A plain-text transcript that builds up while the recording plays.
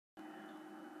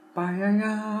There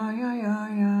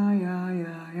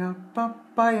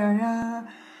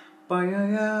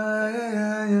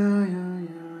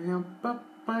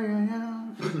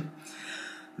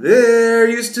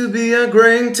used to be a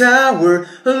great tower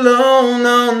alone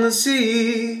on the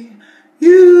sea.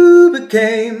 You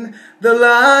became the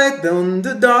light on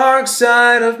the dark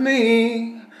side of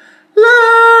me.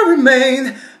 Love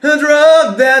remained a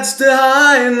drug that's the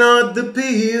high, not the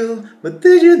pill. But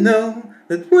did you know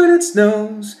that when it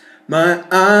snows, my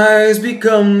eyes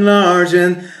become large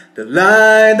and the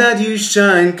light that you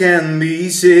shine can be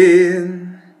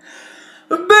seen?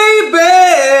 Baby,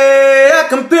 I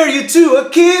compare you to a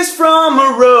kiss from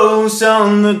a rose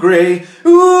on the grave.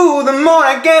 Ooh, the more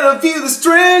I get of you, the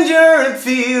stranger it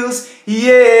feels,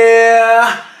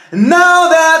 yeah. Now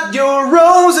that your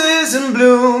rose is in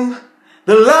bloom,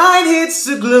 the light hits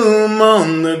the gloom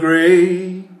on the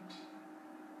grave.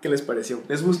 ¿Qué les pareció?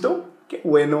 ¿Les gustó? ¡Qué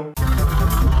bueno!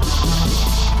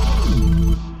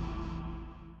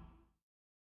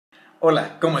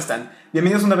 Hola, ¿cómo están?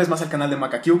 Bienvenidos una vez más al canal de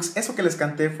Macakiux. Eso que les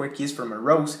canté fue Kiss from a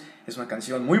Rose. Es una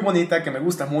canción muy bonita que me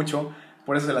gusta mucho.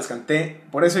 Por eso se las canté.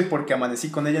 Por eso y porque amanecí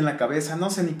con ella en la cabeza. No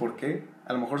sé ni por qué.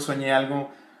 A lo mejor soñé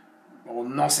algo. O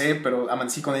no sé, pero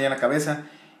amanecí con ella en la cabeza.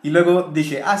 Y luego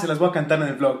dije, se las voy a cantar en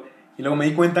el vlog. Y luego me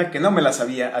di cuenta que no me la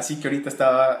sabía. Así que ahorita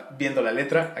estaba viendo la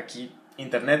letra. Aquí,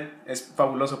 internet es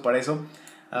fabuloso para eso.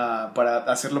 Para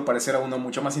hacerlo parecer a uno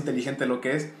mucho más inteligente de lo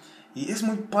que es. Y es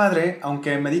muy padre,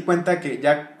 aunque me di cuenta que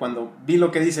ya cuando vi lo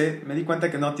que dice, me di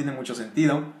cuenta que no tiene mucho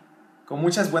sentido. Con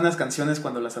muchas buenas canciones,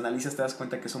 cuando las analizas te das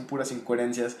cuenta que son puras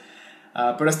incoherencias.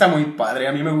 Pero está muy padre,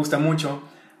 a mí me gusta mucho.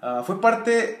 Fue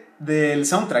parte del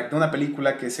soundtrack de una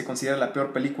película que se considera la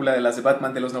peor película de las de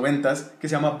Batman de los 90s, que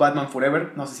se llama Batman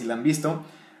Forever. No sé si la han visto.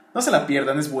 No se la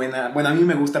pierdan, es buena. Bueno, a mí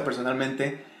me gusta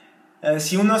personalmente.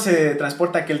 Si uno se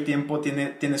transporta a aquel tiempo,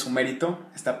 tiene su mérito,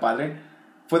 está padre.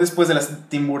 Fue después de las de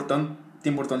Tim Burton.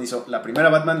 Tim Burton hizo la primera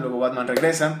Batman, luego Batman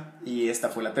Regresa, y esta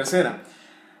fue la tercera.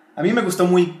 A mí me gustó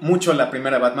mucho la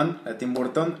primera Batman, la de Tim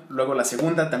Burton. Luego la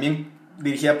segunda, también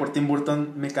dirigida por Tim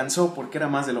Burton, me cansó porque era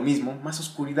más de lo mismo. Más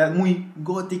oscuridad, muy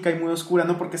gótica y muy oscura.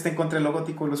 No porque esté en contra de lo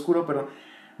gótico y lo oscuro, pero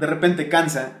de repente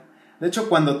cansa. De hecho,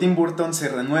 cuando Tim Burton se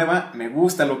renueva, me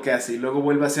gusta lo que hace. Y luego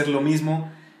vuelve a hacer lo mismo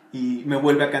y me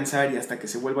vuelve a cansar y hasta que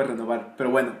se vuelva a renovar.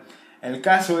 Pero bueno, el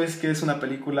caso es que es una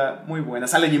película muy buena.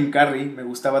 Sale Jim Carrey. Me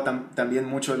gustaba también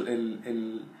mucho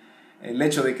el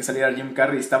hecho de que saliera Jim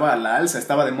Carrey. Estaba a la alza,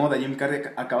 estaba de moda. Jim Carrey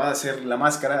acababa de hacer La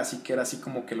Máscara, así que era así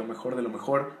como que lo mejor de lo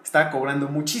mejor. Estaba cobrando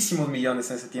muchísimos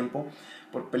millones en ese tiempo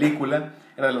por película.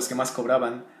 Era de los que más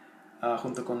cobraban,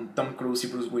 junto con Tom Cruise y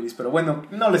Bruce Willis. Pero bueno,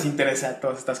 no les interesa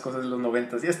todas estas cosas de los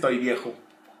 90s. Ya estoy viejo.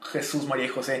 Jesús, María y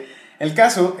José. El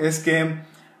caso es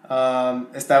que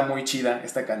está muy chida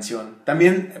esta canción.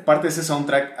 También parte de ese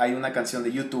soundtrack hay una canción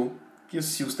de YouTube que,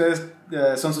 si ustedes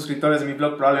son suscriptores de mi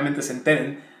blog, probablemente se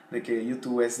enteren de que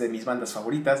YouTube es de mis bandas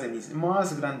favoritas, de mis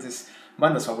más grandes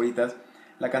bandas favoritas.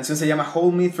 La canción se llama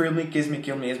Hold Me, Thrill Me, Kiss Me,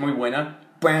 Kill Me. Es muy buena.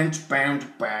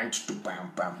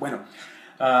 Bueno,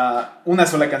 una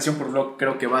sola canción por blog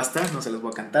creo que basta. No se las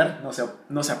voy a cantar, no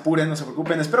se apuren, no se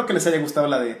preocupen. Espero que les haya gustado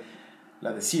la de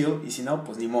Seal, y si no,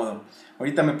 pues ni modo.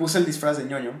 Ahorita me puse el disfraz de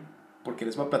ñoño porque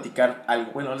les voy a platicar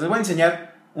algo. Bueno, les voy a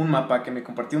enseñar un mapa que me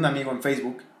compartió un amigo en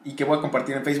Facebook y que voy a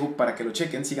compartir en Facebook para que lo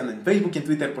chequen. Síganme en Facebook y en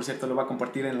Twitter, por cierto, lo voy a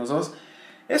compartir en los dos.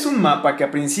 Es un mapa que a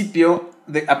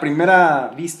primera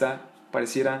vista,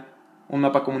 pareciera un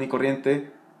mapa común y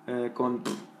corriente, con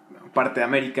parte de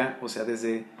América, o sea,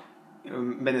 desde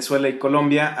Venezuela y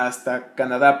Colombia hasta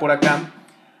Canadá por acá.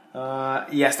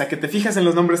 Y hasta que te fijas en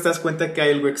los nombres te das cuenta que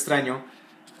hay algo extraño,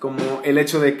 como el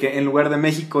hecho de que en lugar de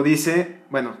México dice,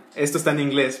 bueno, esto está en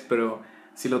inglés, pero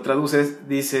si lo traduces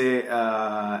dice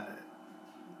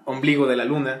ombligo de la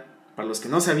luna. Para los que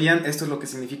no sabían, esto es lo que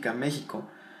significa México.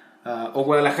 O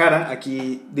Guadalajara,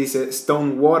 aquí dice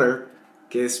Stone Water,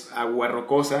 que es agua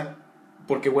rocosa,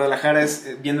 porque Guadalajara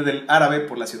viene del árabe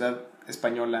por la ciudad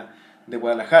española de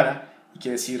Guadalajara, y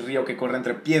quiere decir río que corre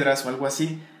entre piedras o algo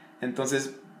así.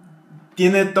 Entonces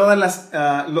tiene todos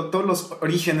los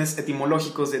orígenes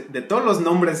etimológicos de todos los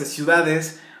nombres de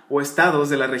ciudades o estados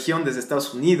de la región, desde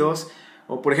Estados Unidos,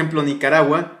 o por ejemplo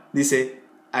Nicaragua, dice,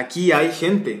 aquí hay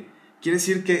gente. Quiere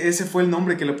decir que ese fue el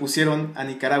nombre que le pusieron a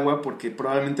Nicaragua porque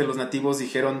probablemente los nativos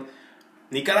dijeron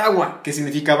Nicaragua, que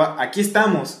significaba aquí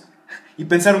estamos, y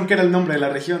pensaron que era el nombre de la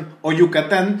región. O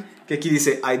Yucatán, que aquí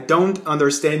dice I don't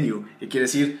understand you, y quiere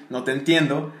decir no te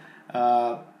entiendo.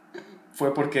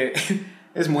 Fue porque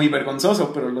es muy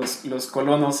vergonzoso, pero los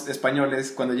colonos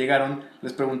españoles, cuando llegaron,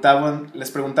 les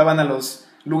preguntaban a los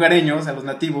lugareños, a los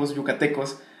nativos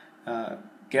yucatecos,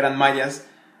 que eran mayas,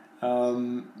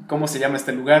 ¿cómo se llama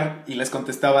este lugar? Y les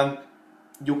contestaban,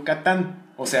 Yucatán,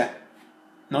 o sea,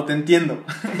 no te entiendo.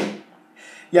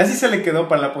 Y así se le quedó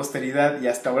para la posteridad y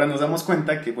hasta ahora nos damos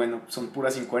cuenta que, bueno, son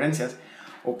puras incoherencias.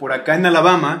 O por acá en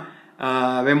Alabama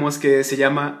vemos que se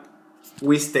llama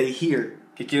We Stay Here,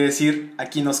 que quiere decir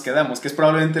aquí nos quedamos, que es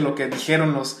probablemente lo que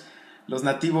dijeron los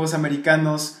nativos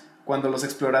americanos cuando los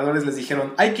exploradores les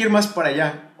dijeron hay que ir más para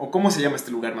allá, o ¿cómo se llama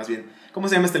este lugar más bien? ¿Cómo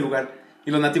se llama este lugar?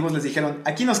 Y los nativos les dijeron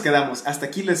aquí nos quedamos, hasta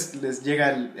aquí les llega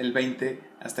el 20,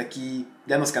 hasta aquí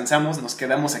ya nos cansamos, nos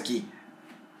quedamos aquí.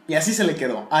 Y así se le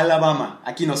quedó, Alabama,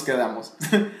 aquí nos quedamos.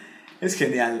 Es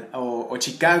genial. O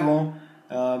Chicago,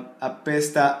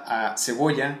 apesta a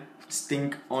cebolla,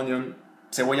 stink onion,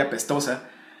 cebolla pestosa.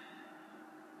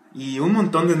 Y un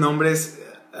montón de nombres.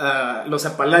 Los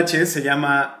Apalaches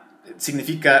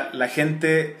significa la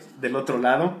gente del otro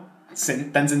lado.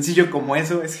 Tan sencillo como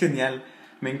eso, es genial.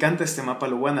 Me encanta este mapa,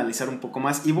 lo voy a analizar un poco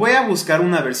más. Y voy a buscar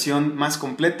una versión más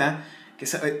completa. Que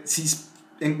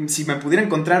si me pudiera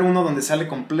encontrar uno donde sale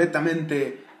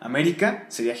completamente América,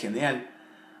 sería genial.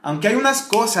 Aunque hay unas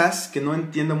cosas que no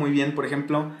entiendo muy bien. Por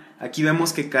ejemplo, aquí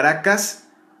vemos que Caracas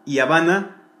y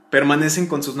Habana permanecen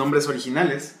con sus nombres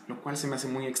originales, lo cual se me hace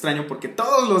muy extraño porque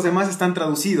todos los demás están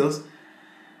traducidos.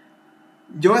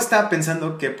 Yo estaba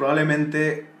pensando que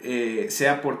probablemente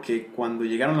sea porque cuando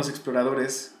llegaron los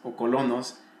exploradores o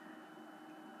colonos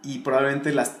y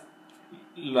probablemente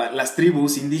las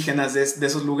tribus indígenas de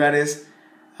esos lugares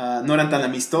no eran tan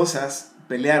amistosas,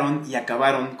 pelearon y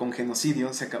acabaron con genocidio.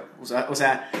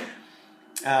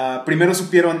 Primero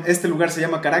supieron, este lugar se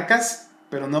llama Caracas,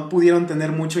 pero no pudieron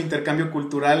tener mucho intercambio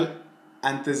cultural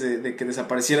antes de que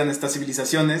desaparecieran estas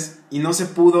civilizaciones y no se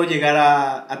pudo llegar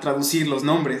a traducir los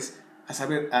nombres,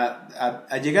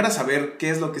 a llegar a saber qué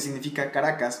es lo que significa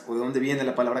Caracas o de dónde viene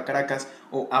la palabra Caracas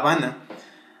o Habana.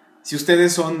 Si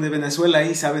ustedes son de Venezuela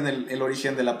y saben el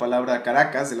origen de la palabra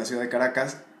Caracas, de la ciudad de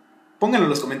Caracas, pónganlo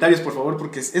en los comentarios, por favor,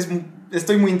 porque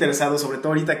estoy muy interesado, sobre todo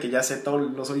ahorita que ya sé todos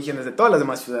los orígenes de todas las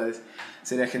demás ciudades.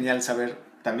 Sería genial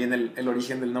saber también el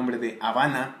origen del nombre de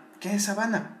Habana. ¿Qué es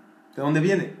Habana? ¿De dónde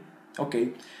viene? Ok,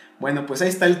 bueno, pues ahí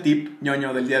está el tip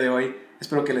ñoño del día de hoy.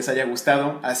 Espero que les haya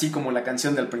gustado, así como la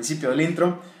canción del principio del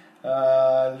intro.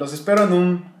 Los espero en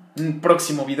un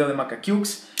próximo video de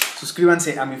Macakiux.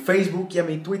 Suscríbanse a mi Facebook y a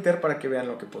mi Twitter para que vean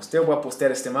lo que posteo. Voy a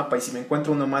postear este mapa y si me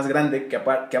encuentro uno más grande que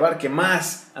abarque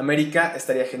más América,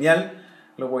 estaría genial.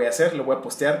 Lo voy a hacer, lo voy a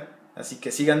postear. Así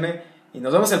que síganme y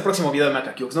nos vemos en el próximo video de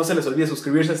Macakiux. No se les olvide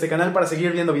suscribirse a este canal para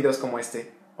seguir viendo videos como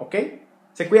este. ¿Ok?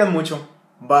 Se cuidan mucho.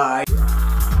 Bye.